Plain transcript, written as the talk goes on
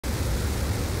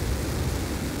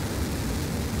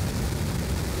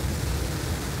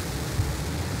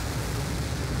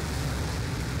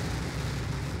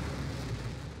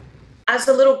as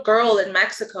a little girl in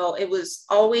Mexico, I was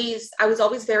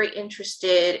always very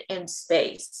interested in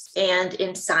space and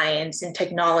in science and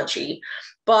technology.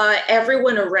 But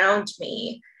everyone around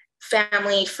me,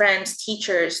 family, friends,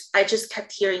 teachers, I just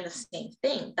kept hearing the same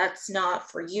thing. That's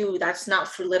not for you. That's not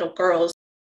for little girls.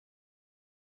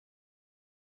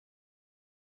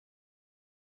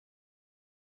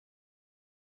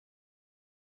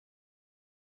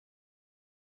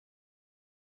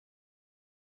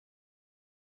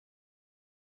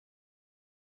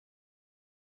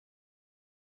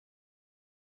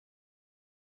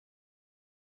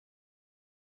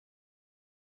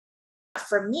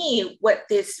 For me, what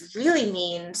this really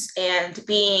means, and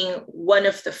being one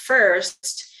of the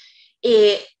first,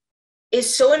 it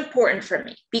is so important for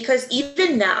me because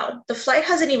even now, the flight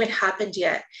hasn't even happened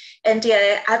yet. And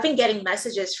yet, I've been getting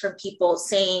messages from people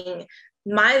saying,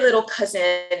 my little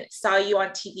cousin saw you on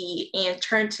TV and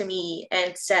turned to me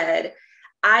and said,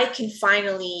 I can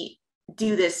finally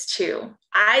do this too.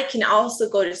 I can also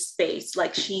go to space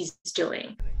like she's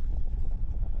doing.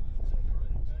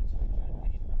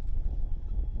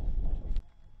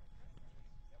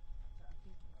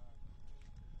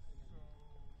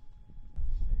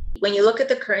 When you look at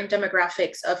the current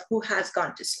demographics of who has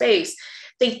gone to space,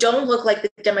 they don't look like the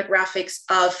demographics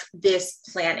of this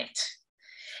planet.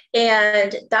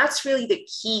 And that's really the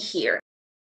key here.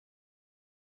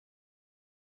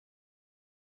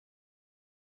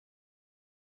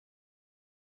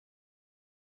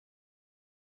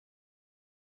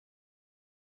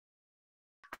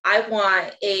 I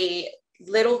want a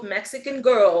little Mexican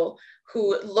girl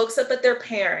who looks up at their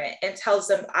parent and tells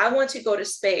them, I want to go to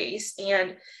space.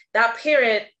 And that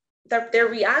parent, their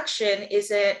reaction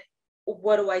isn't,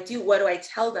 what do I do? What do I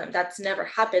tell them? That's never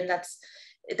happened.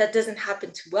 That doesn't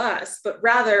happen to us, but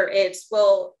rather it's,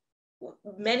 well,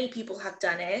 many people have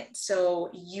done it, so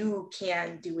you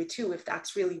can do it too if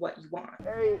that's really what you want.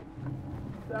 8,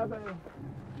 7,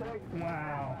 6,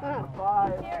 wow,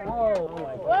 5. Whoa, oh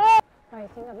my God.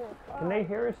 Can they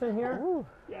hear us in here? Ooh.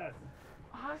 Yes.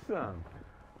 Awesome.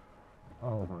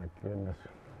 Oh my goodness.